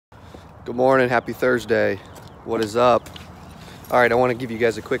Good morning, happy Thursday. What is up? All right, I want to give you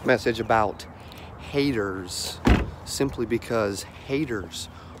guys a quick message about haters, simply because haters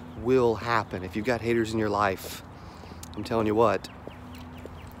will happen. If you've got haters in your life, I'm telling you what,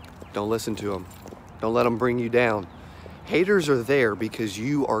 don't listen to them. Don't let them bring you down. Haters are there because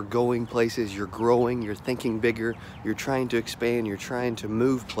you are going places, you're growing, you're thinking bigger, you're trying to expand, you're trying to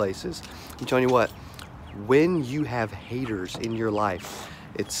move places. I'm telling you what, when you have haters in your life,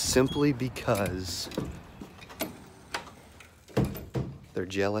 it's simply because they're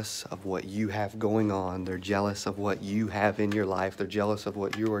jealous of what you have going on. They're jealous of what you have in your life. They're jealous of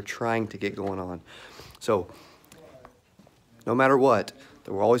what you are trying to get going on. So, no matter what,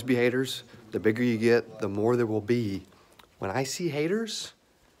 there will always be haters. The bigger you get, the more there will be. When I see haters,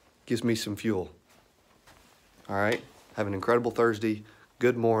 it gives me some fuel. All right? Have an incredible Thursday.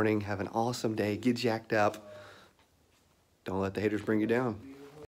 Good morning. Have an awesome day. Get jacked up. Don't let the haters bring you down.